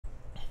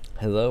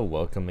Hello,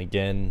 welcome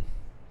again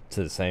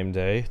to the same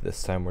day.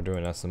 This time we're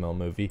doing SML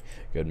movie,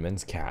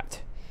 Goodman's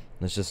Cat.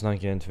 Let's just not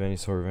get into any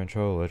sort of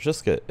intro. Let's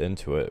just get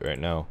into it right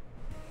now.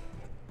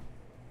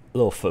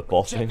 Little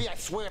football thing. Jeffy, I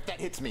swear if that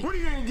hits me. What are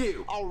you gonna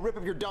do? I'll rip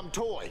up your dumb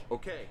toy.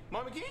 Okay.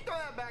 Mama, can you throw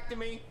that back to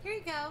me? Here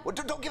you go. Well,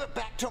 don't give it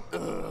back to him.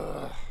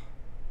 Ugh.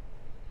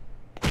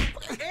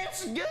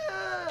 It's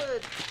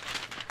good!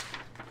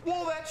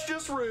 Well, that's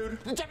just rude.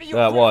 Jeffy, you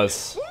That ripped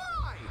was. it.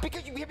 Why?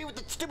 Because you hit me with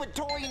the stupid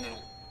toy and...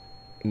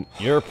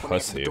 You're a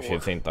pussy if you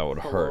think that would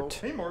hurt.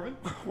 Hey, Marvin.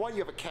 Why do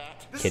you have a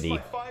cat? This Kitty. is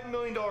my $5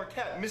 million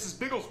cat, Mrs.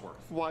 Bigglesworth.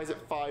 Why is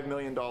it $5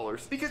 million?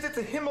 Because it's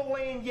a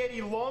Himalayan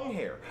Yeti long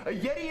hair. A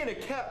Yeti and a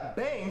cat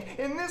banged,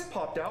 and this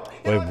popped out,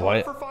 Wait, and I bought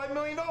it what? for $5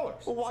 million. Well,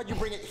 why'd you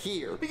bring it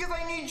here? Because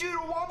I need you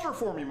to watch her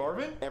for me,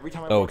 Marvin. Every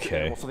time I watch the Okay.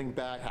 animal, something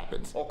bad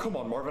happens. Oh, come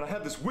on, Marvin. I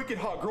have this wicked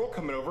hot girl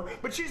coming over,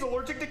 but she's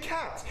allergic to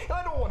cats. And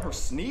I don't want her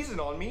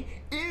sneezing on me.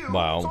 Ew.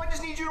 Wow. So I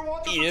just need you to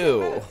watch her for Ew.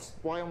 10 minutes.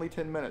 Why only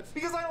 10 minutes?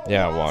 Because I don't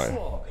Yeah, last why?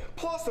 long.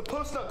 Plus, the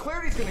post-nut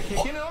clarity's gonna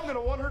kick in, and I'm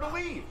gonna want her to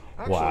leave.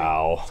 Actually,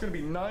 Wow. it's gonna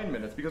be 9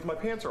 minutes because my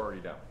pants are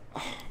already down.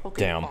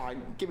 Okay, Damn.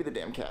 fine. Give me the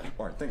damn cat.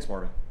 All right, thanks,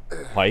 Marvin.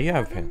 Why you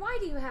have Marvin, pain? why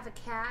do you have a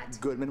cat?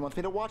 Goodman wants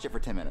me to watch it for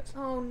 10 minutes.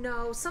 Oh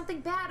no,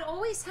 something bad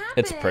always happens.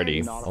 It's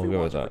pretty. Not if I'll we go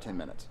watch with it that. for 10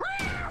 minutes.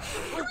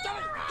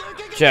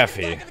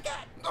 Jeffy.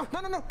 No.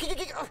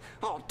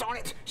 Oh, darn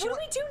it. What do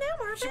we do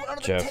now, She went Marvin?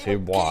 under the Jeffy,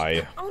 table.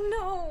 why?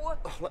 Oh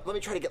no. Let me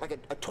try to get like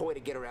a toy to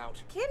get her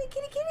out. Kitty,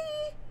 kitty,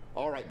 kitty.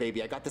 All right,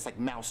 baby, I got this like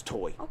mouse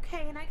toy.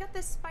 Okay, and I got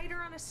this spider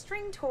on a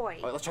string toy.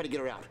 All right, let's try to get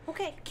her out.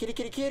 Okay. Kitty.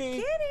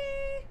 Kitty.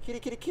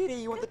 Kitty,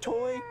 you want the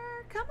toy? Here.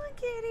 Come on,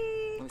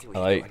 kitty. Let me see what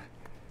I she's like. doing.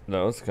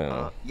 That was kind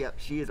of. Yep,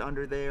 she is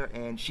under there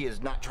and she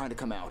is not trying to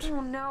come out.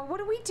 Oh no, what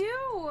do we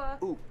do?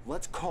 Ooh,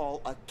 let's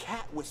call a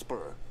cat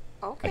whisperer.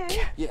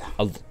 Okay. Yeah.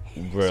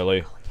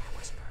 Really?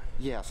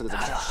 Yeah, so there's a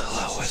cat.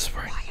 Hello,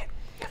 whispering. You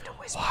have to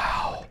whisper.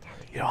 Wow.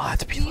 You don't have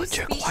to be Do you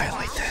legit speak quiet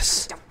like loud?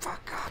 this. Shut the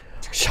fuck up.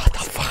 Shut the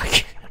fuck.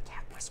 I'm a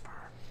cat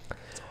whisperer.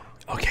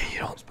 Okay, you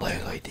don't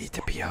literally need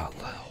to be a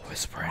little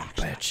whispering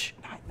bitch.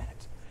 9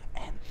 minutes.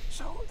 And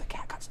so the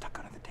cat got stuck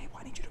under the table.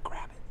 I need you to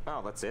grab it.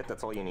 Oh, that's it?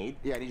 That's all you need?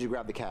 Yeah, I need you to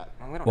grab the cat.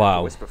 Well, we don't have Wow.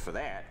 to whisper for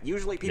that.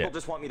 Usually people Yeah.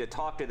 just want me to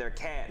talk to their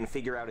cat and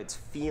figure out its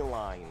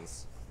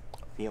felines.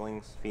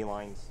 Felines?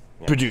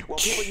 Yeah. Badoo. Well,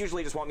 people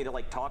usually just want me to,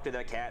 like, talk to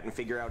their cat and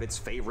figure out its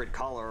favorite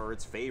color or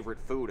its favorite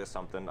food or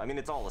something. I mean,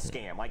 it's all a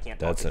scam. I can't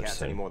talk That's to cats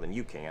interesting. any more than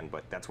you can,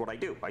 but that's what I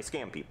do. I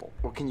scam people.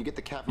 Well, can you get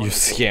the cat from You under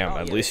the table? scam. Oh,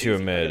 At yeah, least it's you easy.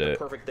 I admitted got the it.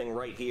 perfect thing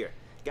right here.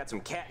 Got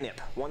some catnip.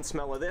 One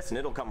smell of this and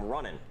it'll come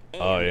running.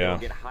 And Oh, yeah. it'll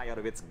get high out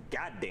of its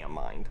goddamn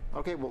mind.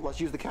 Okay, well, let's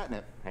use the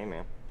catnip. Hey,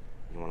 man.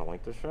 You wanna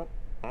like this shit?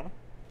 Huh?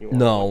 You wanna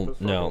No, like this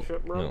fucking no,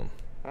 shit, bro? no,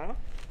 Huh?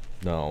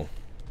 no.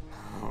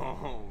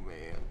 Oh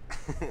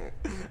man,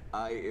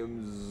 I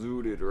am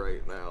zooted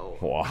right now.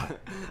 What?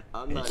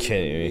 I'm not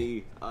kidding even me?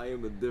 me. I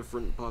am a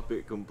different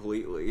puppet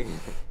completely.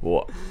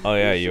 What? Oh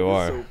yeah, This you shit is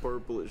are. so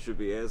purple it should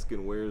be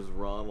asking where's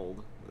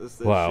Ronald. This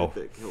that Wow.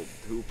 shit that killed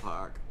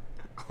Tupac.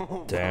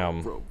 Oh,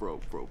 Damn. bro,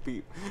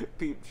 peep,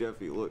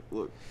 Jeffy, look.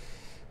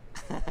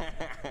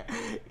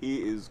 He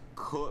is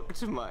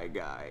cooked, my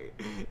guy.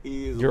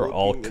 He is You're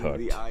all looking into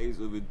the cooked. eyes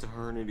of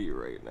eternity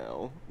right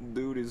now.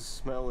 Dude is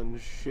smelling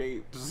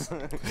shapes.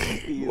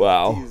 He is,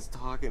 Wow. He is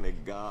talking to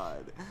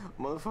God.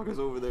 Motherfucker's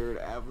over there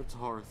at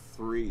Avatar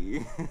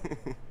 3.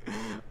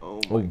 Oh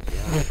my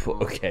god. bro.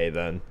 Okay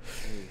then.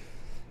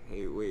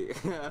 Hey, wait.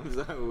 I'm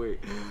sorry, wait.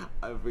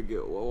 I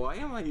forget. Well, why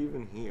am I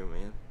even here,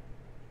 man?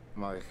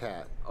 My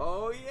cat.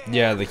 Oh, yeah.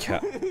 Yeah, the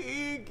cat.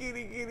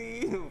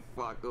 Kitty.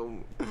 Fuck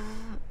him.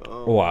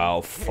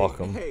 Wow, fuck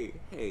 'em.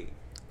 Hey.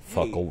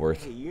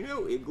 Fuckleworth. Hey, you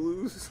know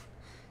igloos?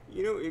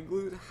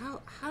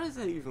 How does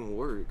that even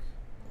work?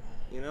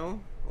 You know?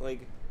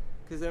 Like,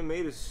 because they're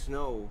made of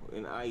snow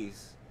and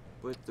ice.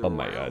 But they're Oh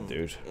my god, round,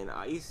 dude. And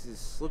ice is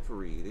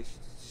slippery. They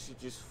should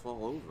just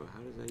fall over. How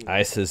does that even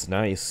Ice is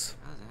nice.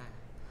 How's that?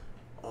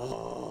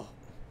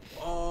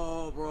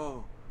 Oh,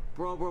 bro.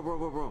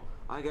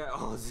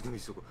 This is gonna be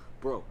so cool.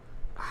 Bro,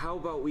 how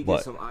about we get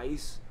What? some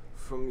ice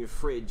from your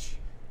fridge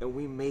and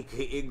we make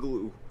an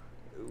igloo?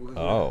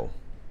 Oh.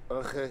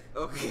 Okay.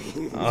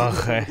 Okay.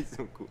 Okay.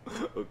 So cool.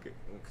 Okay.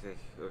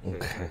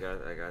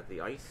 I got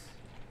the ice.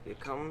 Here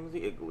comes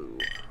the igloo.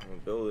 I'm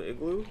gonna build an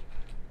igloo.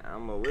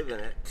 I'm gonna live in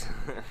it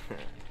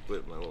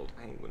with my little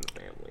penguin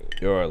family.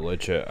 You're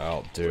legit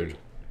out, dude.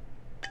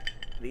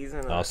 These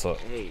are not. Also-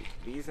 Hey,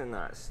 these are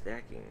not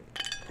stacking.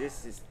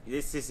 This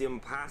is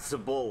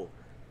impossible.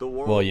 The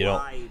Well, you don't-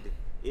 worldwide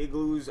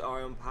igloos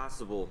are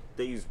impossible.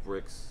 They use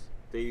bricks.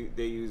 They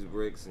use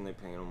bricks and they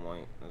paint them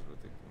white. That's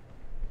what they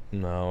do.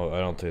 No, I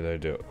don't think they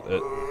do.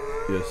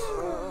 Yes.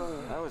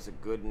 That was a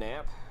good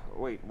nap.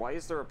 Wait, why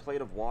is there a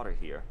plate of water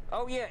here?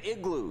 Oh yeah,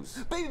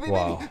 igloos. Baby,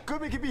 Wow.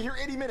 Goodman can be here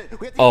any minute.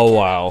 We have to get Oh the cat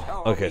wow.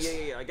 out. Oh,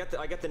 Okay. Yeah. I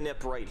got the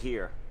nip right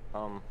here.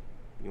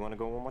 You want to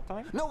go one more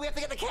time? No, we have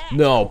to get the cat.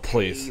 No,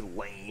 please. Hey,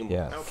 lame.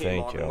 Yeah, Okay,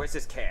 thank Marvin, you. where's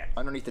this cat?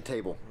 Underneath the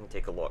table. Let me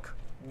take a look.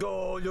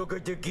 Oh, look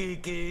at the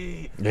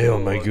geeky. Yeah,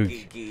 my Oh,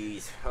 gookie.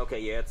 geekies. Okay,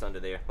 yeah, it's under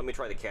there. Let me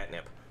try the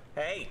catnip.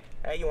 Hey,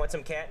 you want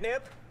some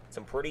catnip?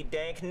 Some pretty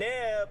dank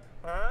nip,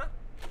 huh?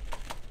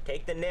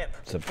 Take the nip.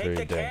 It's a Take pretty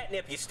the dank-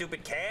 catnip, you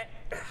stupid cat.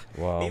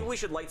 Wow. Maybe we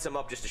should light some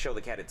up just to show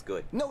the cat it's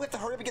good. No, we have to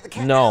hurry up and get the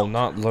cat No, out.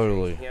 not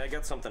literally. Yeah, I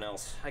got something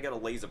else. I got a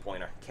laser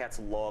pointer. Cats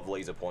love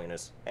laser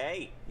pointers.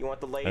 Hey, you want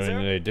the I laser?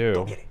 mean, they do.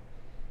 Go get it.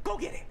 Go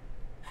get it.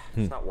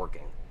 It's not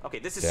working. Okay,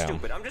 this is Damn.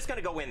 stupid. I'm just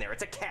gonna go in there.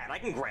 It's a cat. I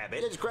can grab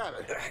it. Yeah, just grab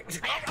it.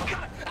 Oh,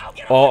 God. Oh,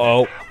 get off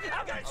Uh-oh. it.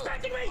 Oh, God, it's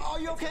scratching me. Are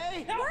you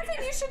okay? Marvin,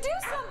 you should do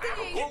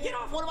something. Get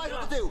off. What am I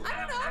supposed to do? I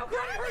don't know. Oh,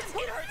 God, it hurts.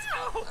 It hurts.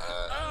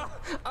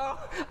 Oh,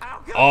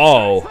 God.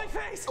 Oh. It hurts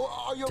my face.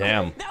 Are you okay?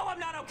 Damn. No, I'm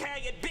not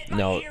okay. It bit my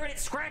No. ear and it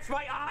scratched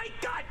my eye.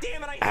 God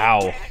damn it, I hate Ow.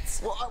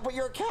 cats. Well, but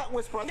you're a cat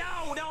whisperer. No,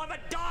 I'm a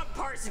dog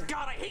person.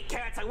 God, I hate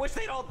cats. I wish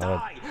they'd all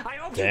die. I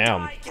hope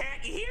damn. you die, cat.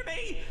 You hear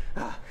me?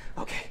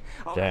 Okay.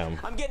 All Damn.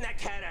 right. I'm getting that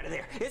cat out of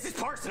there. This is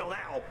personal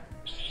now.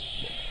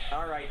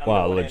 All right. I'm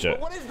Wow, going in. legit.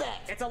 What is that?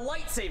 It's a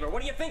lightsaber.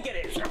 What do you think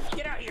it is?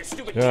 Get out of here,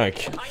 stupid You're gonna,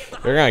 kid. I have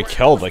the you're gonna high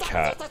kill ground. the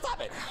cat.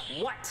 Stop it.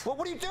 What? Well,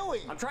 what are you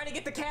doing? I'm trying to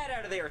get the cat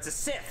out of there. It's a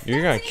Sith.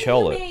 You're gonna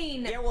kill it.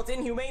 Inhumane. Yeah, well, it's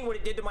inhumane what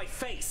it did to my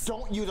face.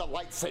 Don't use a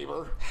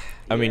lightsaber.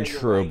 I mean, Yeah, you're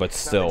true, right. but It's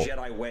still. not the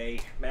Jedi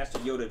way. Master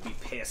Yoda would be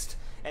pissed.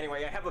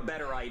 Anyway, I have a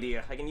better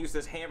idea. I can use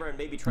this hammer and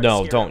maybe try No,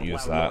 to scare don't it with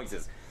use loud that.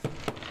 noises.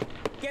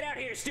 Get out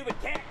here, stupid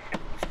cat!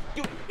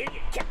 You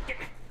idiot cat!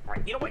 All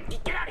right, you know what?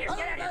 Get out here!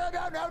 Get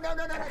out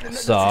here! No.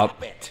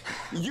 Stop. it.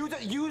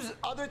 Use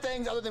other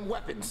things other than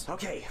weapons.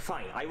 Okay,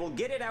 fine. I will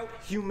get it out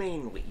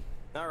humanely.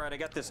 All right, I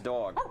got this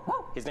dog.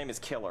 His name is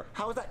Killer.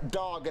 How is that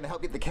dog gonna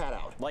help get the cat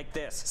out? Like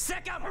this.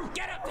 Sick him!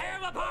 Get him! Tear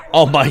him apart!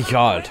 Oh my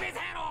God. Rip his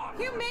head off!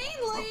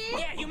 Humanely.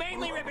 Yeah,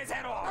 humanely rip his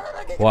head off!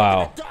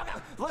 Wow. Get the dog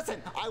out.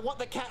 Listen, I want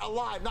the cat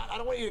alive. I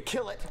don't want you to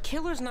kill it.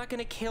 Killer's not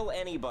gonna kill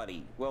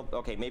anybody. Well,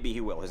 okay, maybe he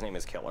will. His name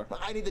is Killer.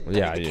 I need the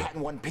Yeah, cat in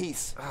one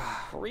piece.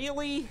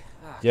 Really?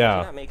 Yeah.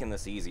 You're not making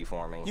this easy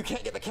for me. You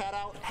can't get the cat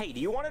out. Hey, do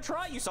you want to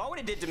try? You saw what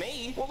it did to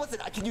me. Well, listen,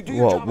 can you do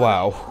your Whoa, job?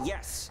 wow.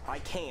 Yes, I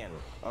can.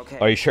 Okay.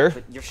 Are you sure?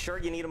 But you're sure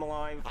you need him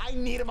alive? I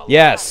need him alive.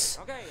 Yes.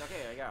 Okay,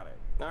 I got it.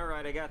 All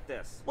right, I got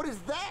this. What is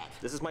that?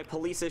 This is my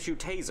police issue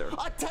taser.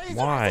 A taser.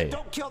 Why? I said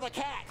don't kill the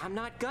cat. I'm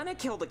not gonna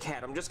kill the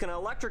cat. I'm just gonna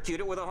electrocute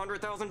it with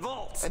 100,000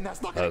 volts. And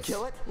that's not gonna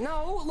kill it.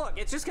 No, look,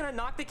 it's just gonna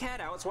knock the cat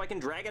out so I can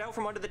drag it out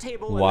from under the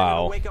table and then Wow.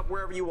 it'll wake up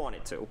wherever you want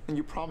it to. And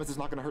you promise it's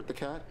not gonna hurt the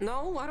cat?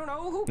 No, I don't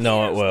know. Who cares?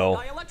 No, it will.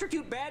 I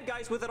electrocute bad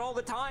guys with it all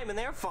the time, and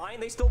they're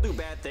fine. They still do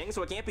bad things,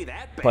 so it can't be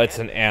that bad. But it's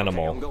an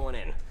animal. Okay, I'm going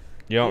in.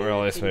 You don't Here,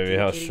 realize kitty, maybe kitty,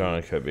 how kitty. strong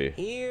it could be.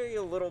 Here,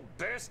 you little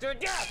bastard.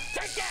 Yeah,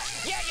 take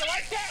that. Yeah, you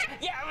like that?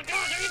 Yeah,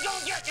 there you go.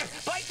 Yeah,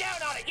 just bite down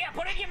on it. Yeah,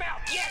 put it in your mouth.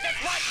 Yeah,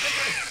 that's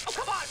right. Oh,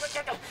 come on.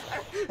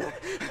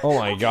 Oh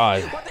my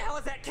God. What the hell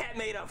is that cat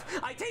made of?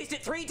 I tasted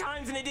it 3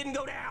 times and it didn't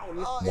go down.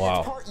 Wow.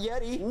 It's part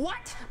Yeti.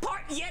 What?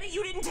 Part Yeti?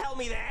 You didn't tell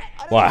me that.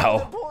 I didn't Wow. know it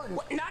was important.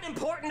 What? Not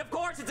important. Of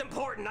course it's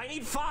important. I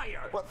need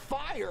fire. What,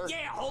 fire?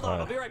 Yeah, hold on.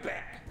 I'll be right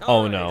back. Oh,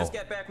 Alright, no. I just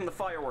got back from the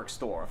fireworks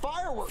store.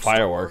 Fireworks.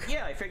 Firework.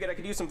 Yeah, I figured I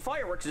could use some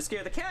fireworks to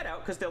scare the cat out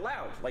because they're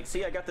loud. Like,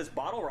 see, I got this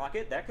bottle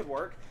rocket. That could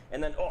work.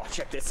 And then, oh,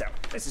 check this out.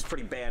 This is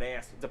pretty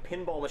badass. It's a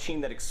pinball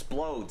machine that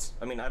explodes.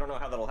 I mean, I don't know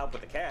how that'll help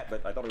with the cat,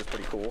 but I thought it was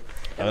pretty cool.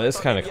 And Oh, I this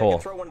thought kinda maybe I cool.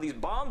 could throw one of these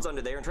bombs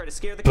under there and try to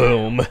scare the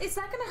Boom. cat out. Is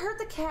that gonna hurt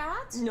the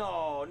cat?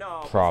 No.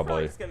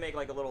 Probably. It's gonna make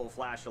like a little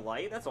flash of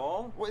light. That's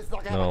all. Well, it's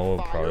not gonna No, have it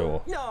like, fire. probably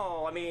will.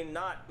 No, I mean,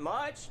 not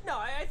much. No,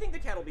 I think the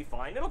cat will be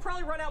fine. It'll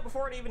probably run out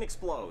before it even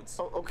explodes.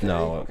 Oh, okay.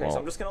 No, it Okay, so I'm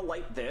won't. just gonna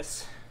light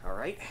this. All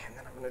right, and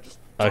then I'm gonna just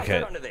drop Okay.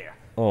 it under there.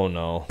 Oh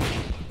no.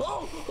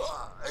 Oh,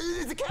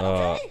 is the cat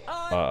okay?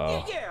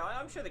 Uh-oh. Yeah,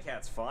 I'm sure the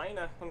cat's fine.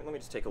 Let me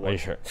just take a look. Are you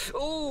sure?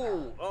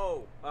 Ooh,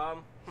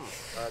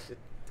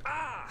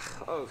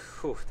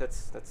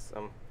 that's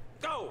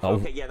Oh, Oh,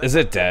 okay, yeah. is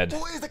it dead?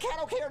 Well, is the cat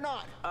okay or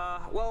not?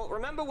 Well,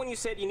 remember when you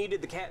said you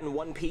needed the cat in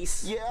one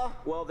piece? Yeah.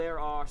 Well, there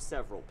are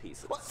several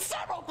pieces. What,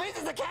 several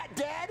pieces? The cat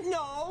dead?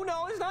 No,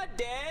 it's not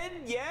dead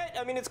yet.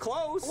 I mean, it's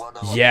close. Well,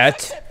 no,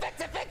 Yet?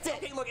 Fix it.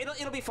 Okay, look,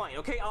 it'll be fine.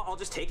 Okay, I'll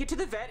just take it to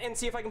the vet and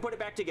see if I can put it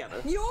back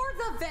together. You're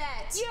the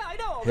vet. Yeah, I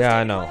know. I'll just Yeah, take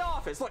I it to know. my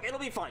office. Look, it'll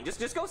be fine.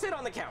 Just go sit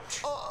on the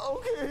couch.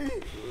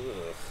 Okay.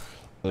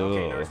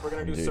 Okay, Ugh, nurse, we're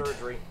gonna do dude.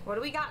 surgery. What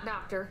do we got,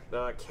 doctor?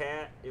 The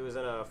cat, it was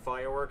in a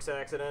fireworks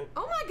accident.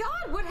 Oh my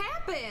God, what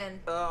happened?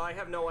 I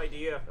have no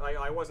idea.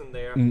 I wasn't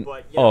there,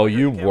 but Oh, I heard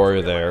you the cat was were a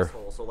real there.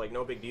 asshole, so like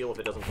no big deal if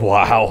it doesn't.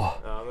 Wow.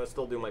 I'm gonna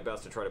still do my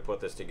best to try to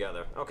put this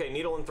together. Okay,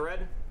 needle and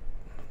thread.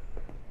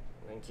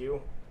 Thank you.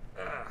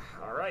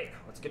 All right,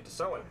 let's get to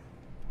sewing.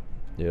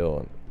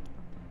 Yo.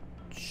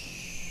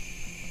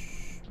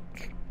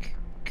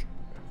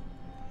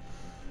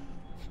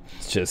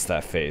 It's just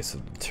that face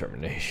of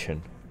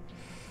determination.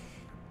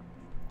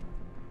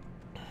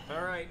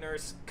 All right,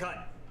 nurse,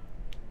 cut.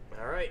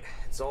 All right,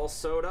 it's all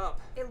sewed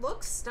up. It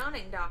looks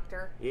stunning,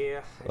 doctor.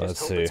 Yeah, I Let's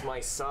just hope see. it's my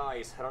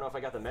size. I don't know if I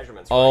got the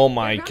measurements Oh right.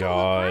 my You're gonna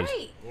God. look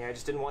great. Yeah, I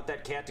just didn't want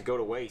that cat to go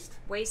to waste.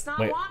 Waste not,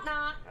 Wait. want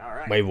not. All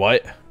right. Wait,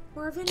 what?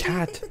 Marvin,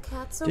 Cat. do you think the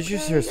cat's Did you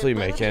okay? seriously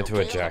make it into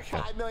a Okay, jacket?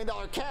 $5 million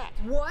cat.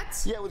 What?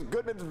 Yeah, it was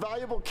Goodman's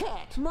valuable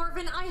cat.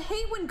 Marvin, I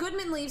hate when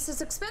Goodman leaves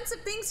his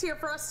expensive things here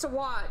for us to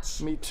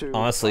watch. Me too.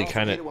 Honestly, I also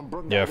kinda- hate it when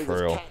Brooke yeah, leaves for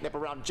his real. catnip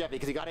around Jeffy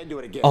because he got into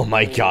it again. Oh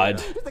my god.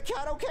 Is the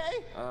cat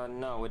okay?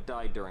 No, it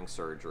died during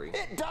surgery.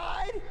 It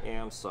died?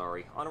 Yeah, I'm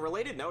sorry. On a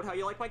related note, how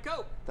you like my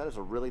coat? That is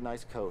a really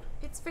nice coat.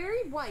 It's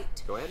very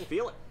white. Go ahead and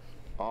feel it.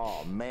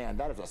 Oh man,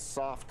 that is a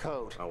soft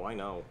coat. Oh, I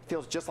know.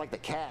 Feels just like the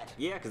cat.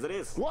 Yeah, because it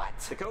is. What?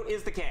 The coat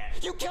is the cat.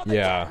 You killed the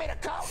Yeah. cat, made a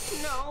coat?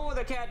 No,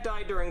 the cat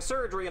died during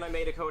surgery, and I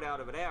made a coat out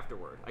of it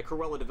afterward. I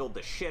Cruella de Vil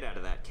the shit out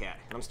of that cat,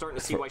 and I'm starting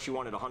to see why she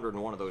wanted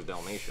 101 of those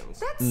Dalmatians.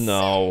 That's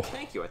No.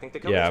 Thank you. I think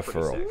the coat Yeah, is pretty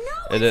for sick. real.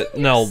 No, It I is, think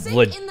no, you're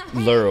sick in the head.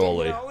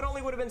 literally. No, it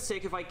only would have been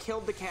sick if I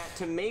killed the cat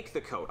to make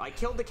the coat. I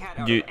killed the cat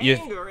out You- of you-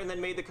 anger and then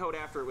made the coat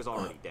after it was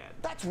already dead.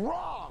 That's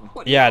wrong.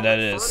 What, Yeah, you that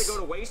want fur is. to go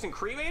to waste and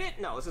cremate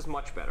it? No, this is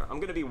much better. I'm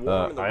gonna be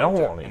warm in the I don't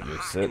winter wanna and use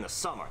hot it. in the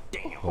summer.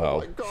 Damn. Oh Well,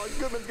 my god,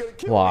 Goodman's gonna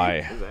kill me.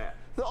 why? Who's that?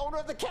 The owner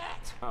of the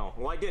cat. Oh,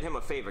 well, I did him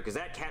a favor because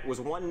that cat was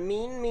one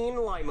mean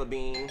lima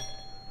bean.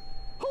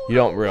 You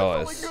don't That's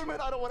realize only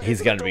Goodman. I don't wanna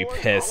he's answer the gonna be door.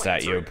 pissed I'll at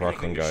answer you, it.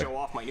 Brooklyn Anything to guy. show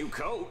off my new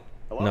coat.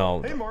 Hello?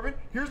 No. Hey, Marvin,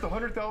 here's the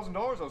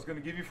 $100,000 I was going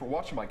to give you for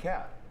watching my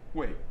cat.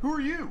 Wait, who are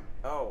you?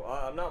 Oh,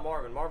 I'm not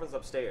Marvin. Marvin's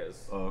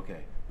upstairs. Oh,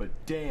 okay, but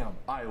damn,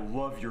 I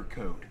love your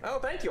coat. Oh,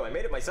 thank you. I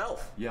made it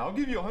myself. Yeah, I'll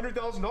give you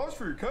 $100,000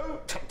 for your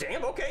coat.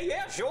 Damn, okay,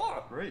 yeah,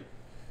 sure. Great.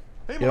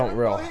 Hey, You don't Marvin.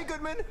 real. Oh, hey,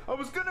 Goodman. I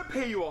was gonna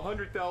pay you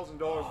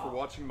 $100,000 for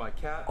watching my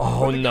cat.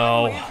 Oh, but the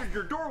no. guy who answered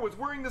your door was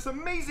wearing this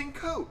amazing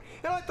coat,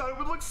 and I thought it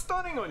would look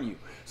stunning on you.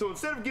 So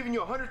instead of giving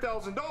you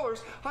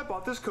 $100,000, I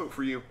bought this coat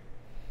for you.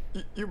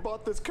 You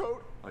bought this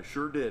coat? I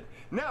sure did.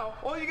 Now,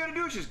 all you gotta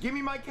do is just give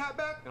me my cat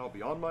back, and I'll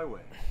be on my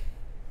way.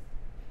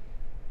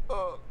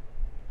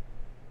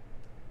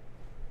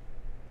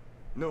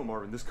 No,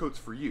 Marvin, this coat's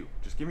for you.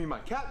 Just give me my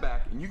cat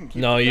back, and you can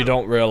keep No, the you coat.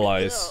 don't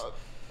realize.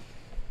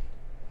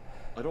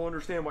 I don't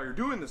understand why you're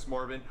doing this,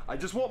 Marvin. I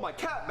just want my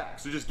cat back.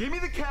 So just give me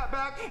the cat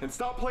back and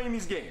stop playing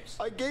these games.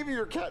 I gave you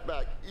your cat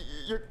back.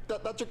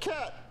 That's your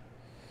cat.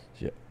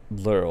 Yeah,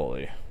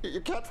 literally.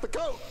 Your cat's the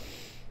coat.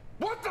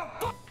 What the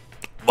fuck?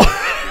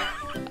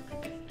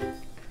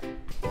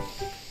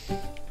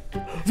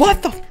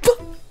 What the fuck?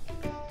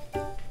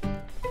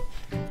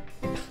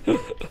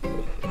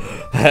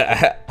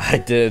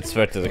 I did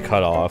expect it to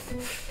cut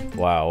off.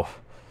 Wow.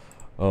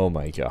 Oh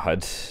my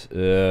god.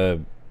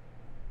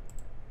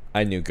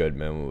 I knew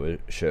Goodman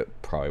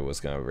probably was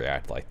gonna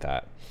react like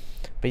that.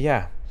 But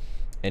yeah,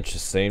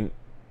 interesting.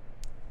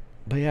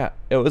 But yeah,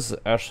 it was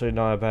actually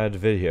not a bad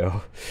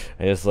video.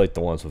 I just like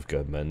the ones with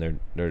Goodman.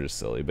 They're just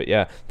silly. But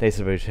yeah, thanks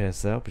for checking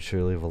us out. Be sure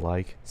to leave a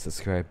like,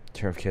 subscribe,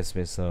 turn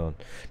on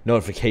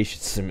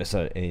notifications to miss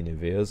out any new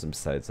videos. And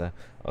besides that,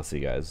 I'll see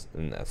you guys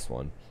in the next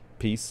one.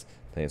 Peace.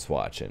 Thanks for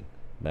watching.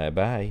 Bye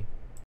bye.